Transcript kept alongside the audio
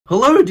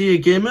Hello dear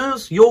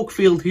gamers,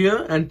 Yorkfield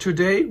here, and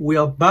today we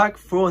are back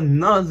for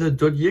another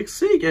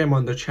 .exe game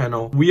on the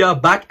channel. We are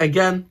back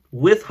again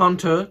with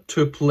Hunter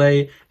to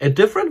play a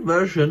different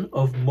version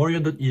of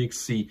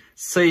Mario.exe.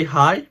 Say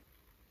hi.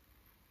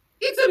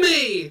 It's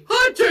me,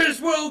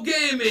 Hunter's World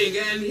Gaming,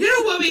 and here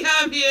what we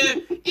have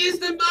here is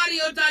the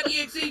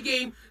Mario.exe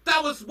game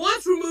that was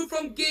once removed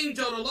from Game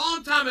Jolt a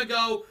long time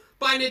ago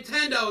by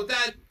Nintendo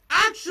that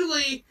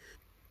actually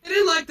they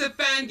didn't like the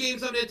fan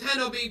games of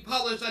Nintendo being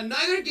published on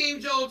neither Game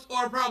Jolt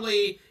or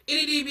probably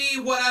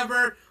IndieDB,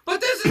 whatever. But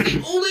this is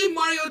the only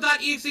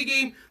Mario.exe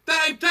game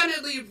that I've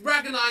definitely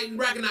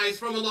recognized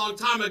from a long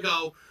time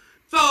ago.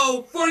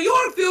 So, for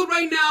Yorkfield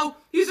right now,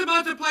 he's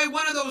about to play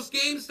one of those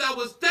games that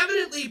was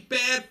definitely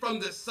banned from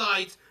the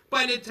site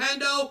by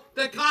Nintendo,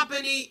 the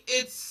company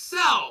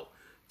itself.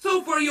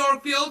 So, for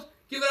Yorkfield,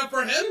 give it up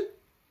for him.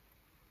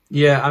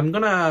 Yeah, I'm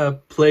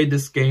gonna play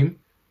this game.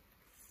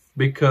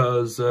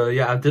 Because,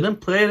 yeah, I didn't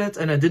play it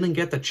and I didn't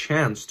get the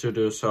chance to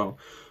do so.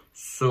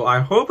 So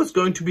I hope it's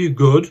going to be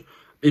good.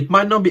 It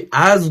might not be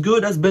as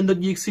good as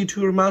Ben.exe 2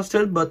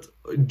 Remastered, but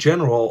in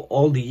general,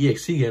 all the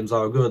EXE games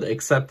are good,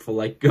 except for,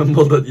 like,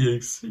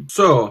 Gumball.exe.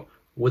 So,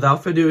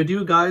 without further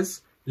ado,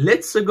 guys,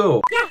 let's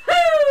go.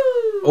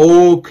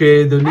 Yahoo!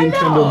 Okay, the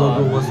Nintendo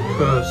logo was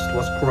cursed,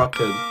 was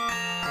corrupted.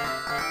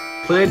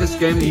 Play this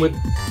game with...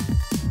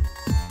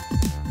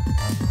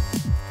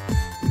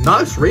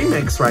 Nice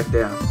remix right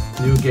there.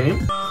 New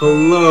game.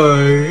 Hello.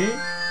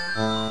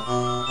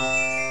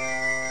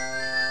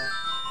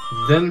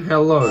 Then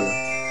hello.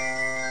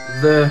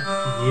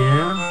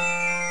 Yeah.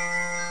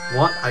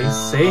 What I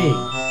saying?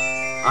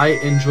 I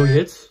enjoy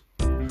it.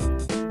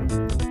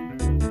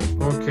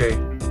 Okay.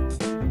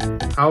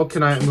 How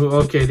can I move?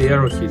 Okay, the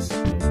arrow keys.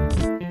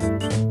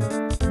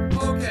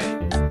 Okay.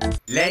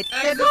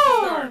 Let's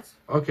go.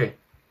 Okay.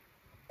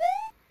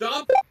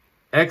 Jump.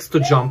 X to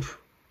jump.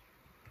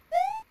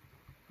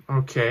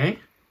 Okay.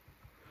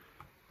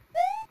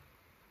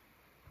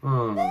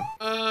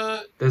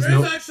 There's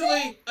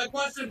actually a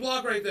question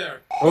block right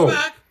there. Oh.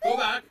 Go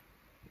back.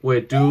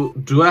 Wait, do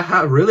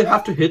I really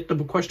have to hit the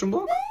question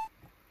block?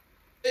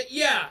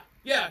 Yeah,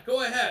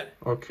 go ahead.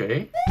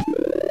 Okay.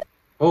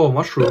 Oh,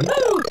 mushroom.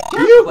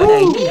 What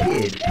I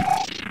needed.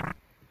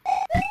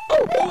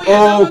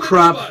 Oh,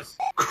 crap.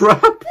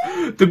 Crap.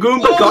 The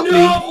Goomba got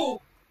me.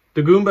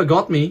 The Goomba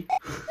got me.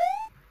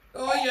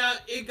 Oh yeah,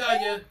 it got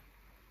you.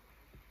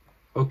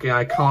 Okay,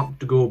 I can't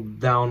go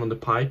down on the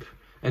pipe.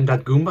 And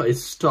that Goomba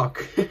is stuck.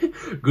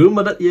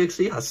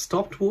 Goomba.exe has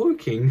stopped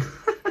working.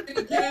 Can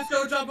the kids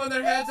go jump on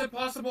their heads if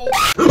possible?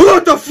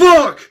 What the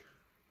fuck?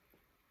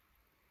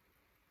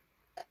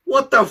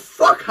 What the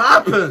fuck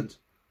happened?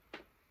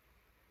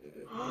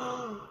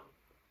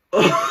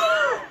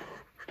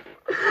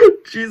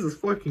 Jesus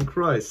fucking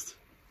Christ.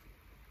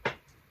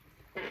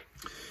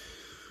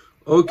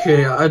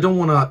 Okay, I don't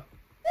wanna...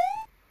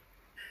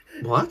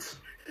 What?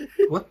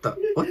 What the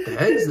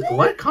heck is it?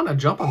 Why can't I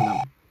jump on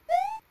them?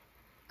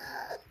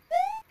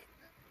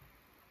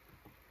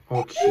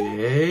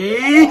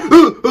 Okay.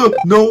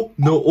 No.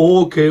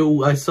 Okay,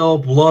 I saw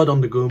blood on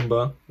the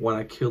Goomba. When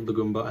I killed the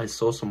Goomba, I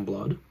saw some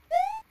blood.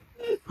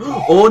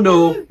 Oh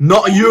no,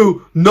 not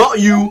you.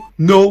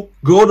 No,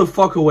 go the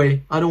fuck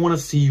away. I don't want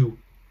to see you.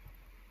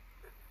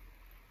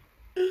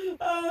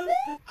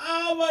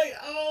 Oh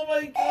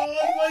my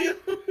god,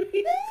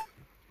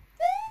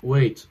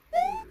 Wait.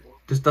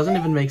 This doesn't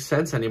even make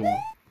sense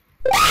anymore.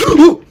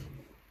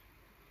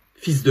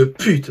 Fils de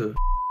pute.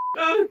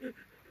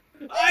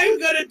 I'm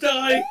gonna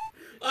die.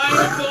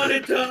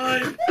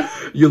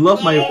 You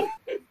love my...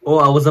 Oh,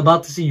 I was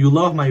about to see you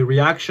love my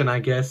reaction, I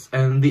guess.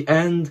 And the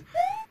end...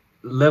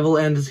 Level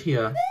end is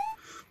here.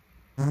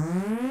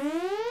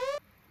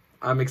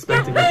 I'm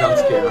expecting a jump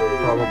scare,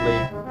 probably.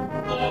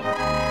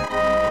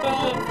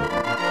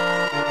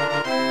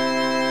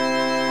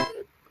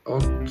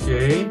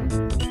 Okay.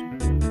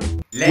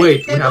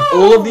 Wait, we have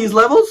all of these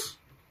levels?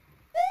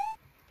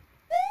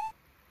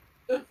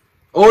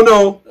 Oh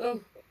no!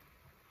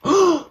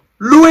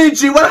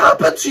 Luigi, what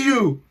happened to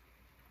you?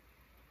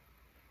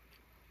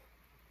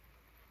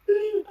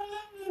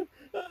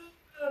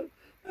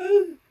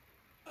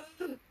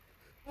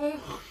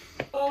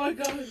 Oh my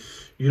god.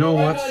 You know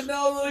what? God,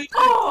 no, Luigi.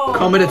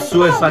 Committed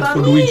suicide for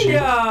Luigi.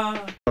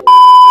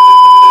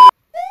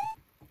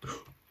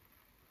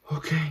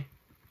 Okay.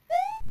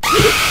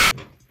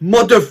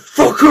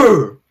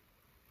 Motherfucker!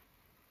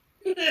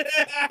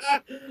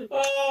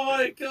 Oh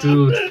my god.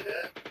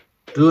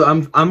 Dude,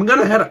 I'm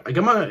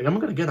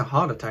gonna get a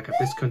heart attack if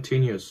this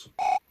continues.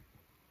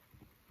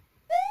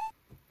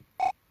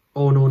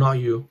 Oh no, not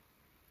you.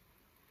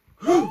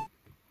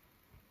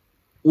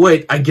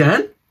 Wait,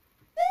 again?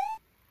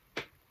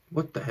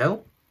 What the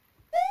hell?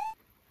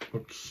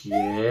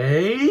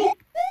 Okay.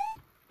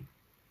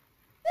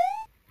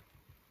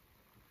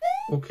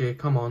 Okay,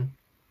 come on.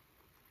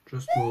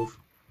 Just move.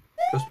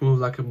 Just move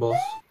like a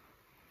boss.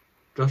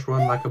 Just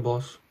run like a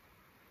boss.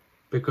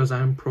 Because I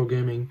am pro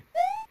gaming.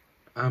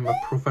 I'm a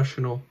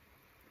professional.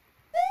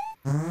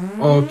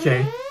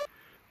 Okay.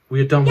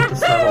 We're done with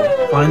this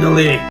level.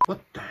 Finally! What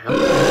the hell?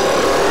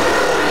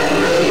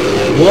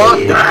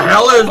 What the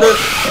hell is this?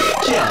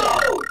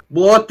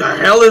 What the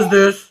hell is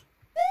this?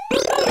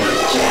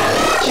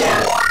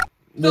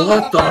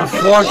 What the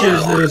fuck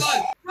is this?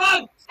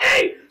 Run!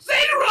 Hey! Say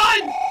to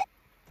run!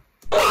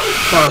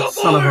 Fuck,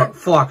 son of a...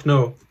 Fuck,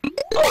 no.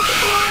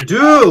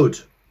 Dude!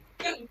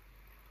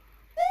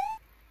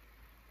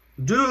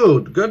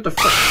 Dude, get the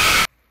fuck...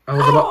 I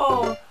was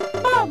about...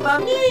 Mamma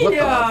mia! What the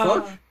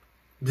fuck?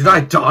 Did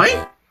I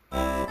die?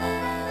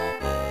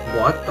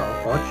 What the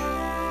fuck?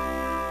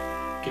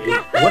 Okay,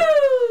 what?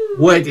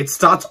 Wait, it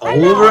starts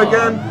all over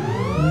again?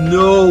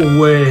 No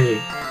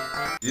way.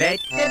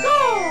 Let's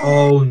go!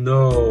 Oh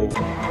no.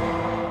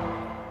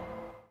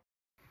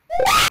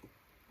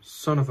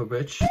 Son of a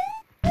bitch.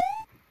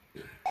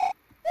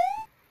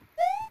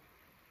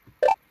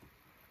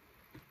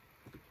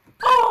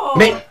 Oh!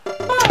 Mate!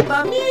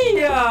 Mamma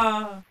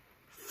mia!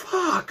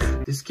 Fuck!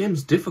 This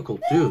game's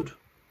difficult, dude.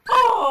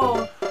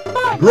 Oh!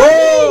 Mamma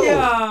Bro!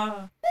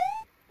 mia!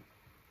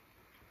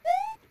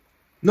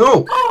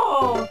 No!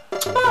 Oh!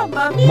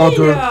 Mamma mia!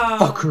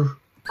 Motherfucker!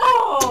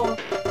 Oh!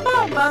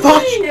 Mamma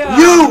Fuck mia!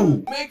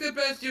 you! Make the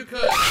best you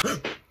could.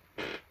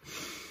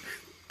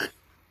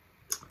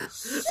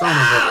 Son of a...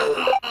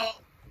 Ow!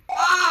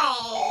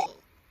 Ow!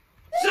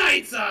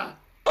 Scheiße!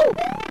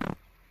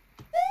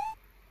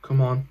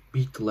 Come on,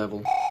 beat the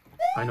level.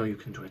 I know you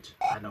can do it.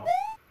 I know.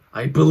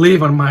 I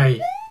believe on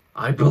May.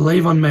 I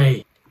believe on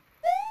May.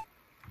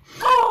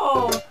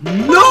 Oh!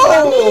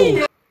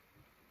 No!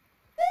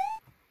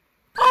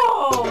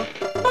 Oh!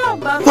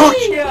 Mamma Fuck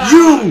mia!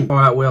 you!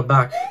 Alright, we're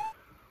back.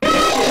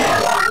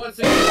 Once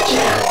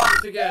again.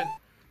 Once again.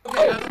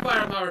 Okay, that's the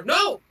firepower.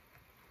 No!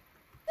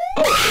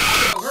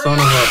 Son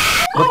of a...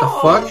 What the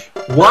fuck?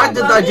 Why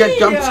did I get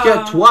jump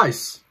scared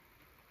twice?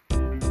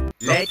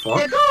 The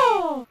fuck?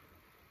 Go!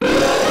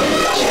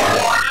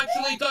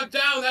 Actually duck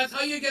down, that's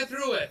how you get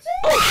through it.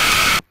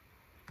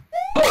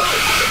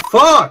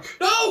 Fuck!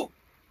 No!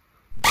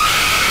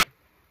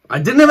 I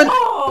didn't even...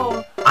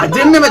 Oh! I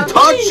didn't even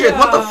touch it!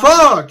 What the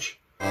fuck?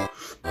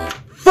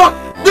 Fuck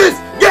this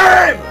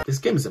game! This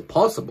game is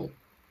impossible.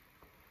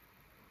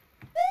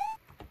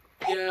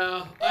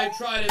 Yeah, I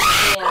tried it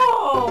before.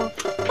 Oh!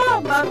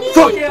 Mamma mia!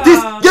 Fuck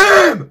this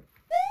game!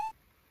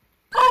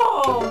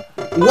 Oh!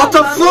 What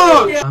the Mamma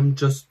fuck? mia! I'm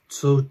just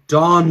so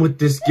done with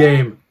this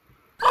game.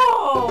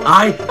 Oh!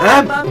 I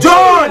am Mamma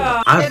done!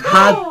 mia! I've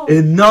had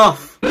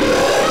enough.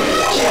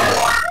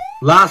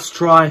 Last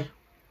try.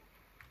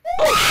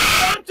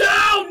 Drop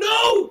down!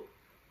 No!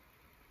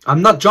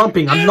 I'm not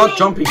jumping. I'm not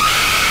jumping.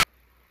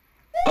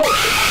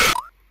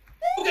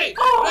 Okay,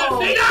 now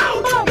stay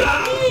down!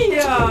 Mamma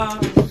mia!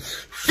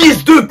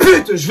 Fils de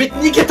pute, je vais te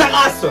niquer ta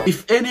race.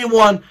 If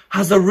anyone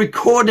has a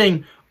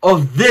recording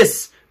of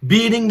this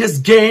beating this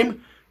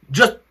game,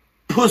 just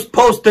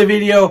post the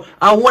video.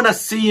 I want to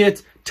see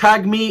it.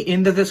 Tag me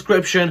in the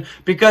description,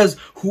 because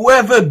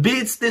whoever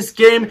beats this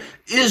game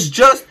is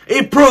just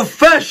a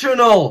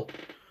professional.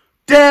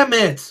 Damn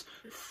it.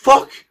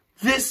 Fuck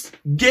this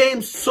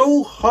game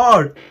so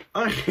hard.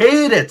 I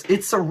hate it.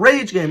 It's a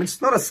rage game. It's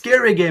not a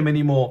scary game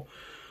anymore.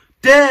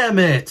 Damn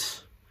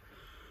it.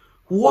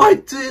 Why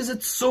is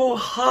it so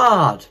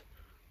hard?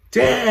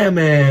 Damn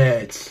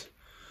it.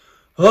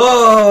 Oh.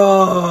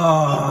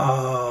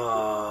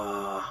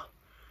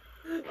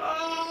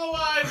 Oh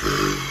my...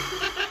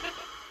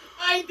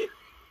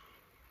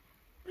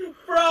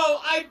 Bro,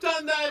 I've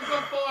done that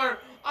before.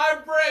 I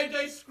rage,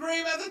 I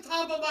scream at the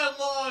top of my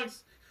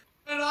lungs.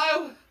 And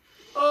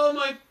oh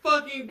my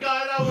fucking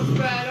god, that was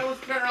bad. That was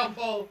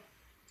terrible.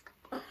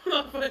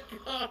 Oh my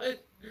god.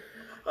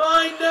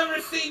 I never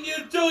seen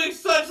you doing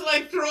such,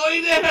 like,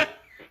 throwing it.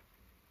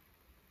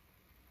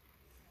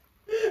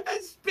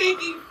 And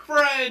speaking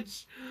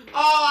French.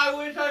 Oh, I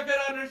wish I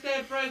could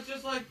understand French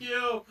just like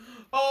you.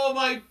 Oh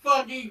my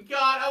fucking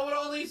god. I would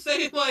only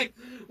say, like,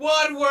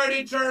 one word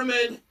in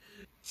German.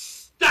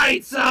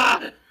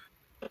 Steizer!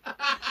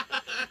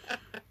 Now,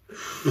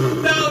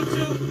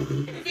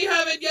 if you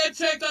haven't yet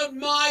checked out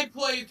my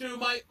playthrough,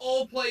 my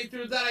old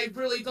playthrough that I've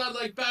really done,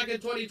 like, back in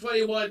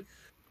 2021,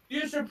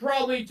 you should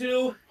probably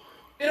do.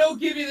 It'll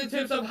give you the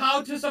tips of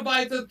how to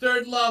survive the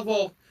 3rd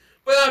level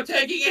without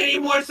taking any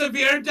more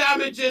severe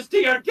damages to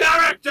your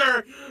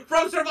character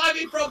from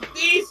surviving from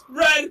these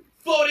red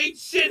floating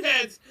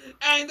shitheads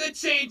and the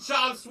chain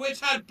chomps, which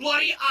had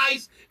bloody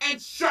eyes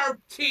and sharp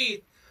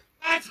teeth.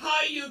 That's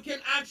how you can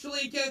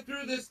actually get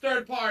through this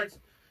 3rd part.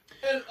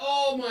 And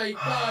oh my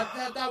god,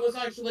 that was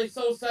actually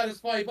so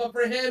satisfying. But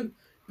for him,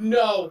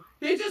 no.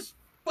 He's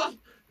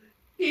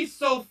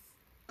so...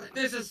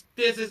 This is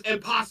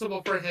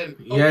impossible for him.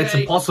 Okay? Yeah, it's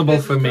impossible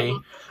for me.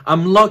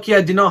 I'm lucky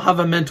I did not have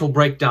a mental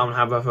breakdown,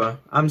 however.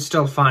 I'm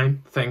still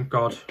fine, thank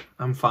God.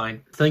 I'm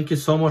fine. Thank you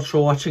so much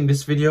for watching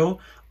this video.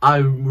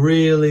 I'm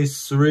really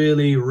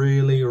sorry.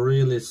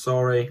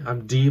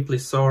 I'm deeply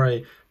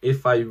sorry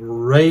if I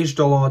raged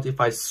a lot, if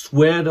I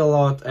sweared a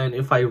lot, and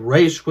if I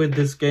raged with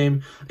this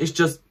game. It's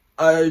just,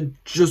 I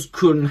just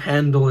couldn't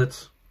handle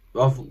it,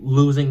 of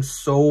losing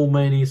so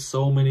many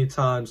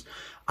times.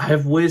 I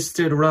have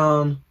wasted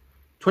around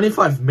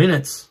 25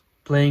 minutes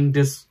playing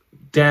this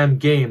damn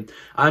game.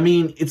 I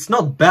mean, it's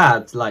not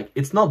bad like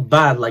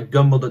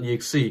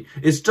Gumball.exe.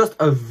 It's just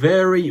a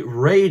very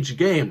rage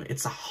game.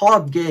 It's a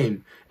hard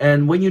game,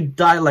 and when you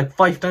die like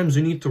 5 times,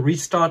 you need to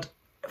restart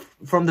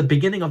from the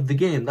beginning of the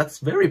game. That's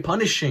very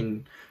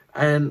punishing,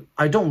 and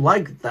I don't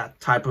like that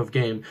type of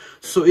game.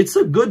 So it's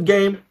a good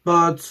game,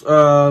 but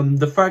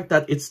the fact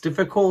that it's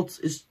difficult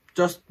is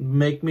just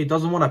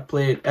doesn't want to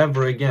play it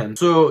ever again.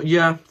 So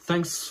yeah,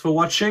 thanks for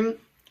watching.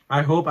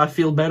 I hope I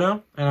feel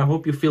better, and I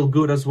hope you feel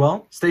good as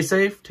well. Stay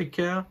safe, take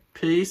care,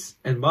 peace,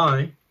 and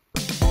bye.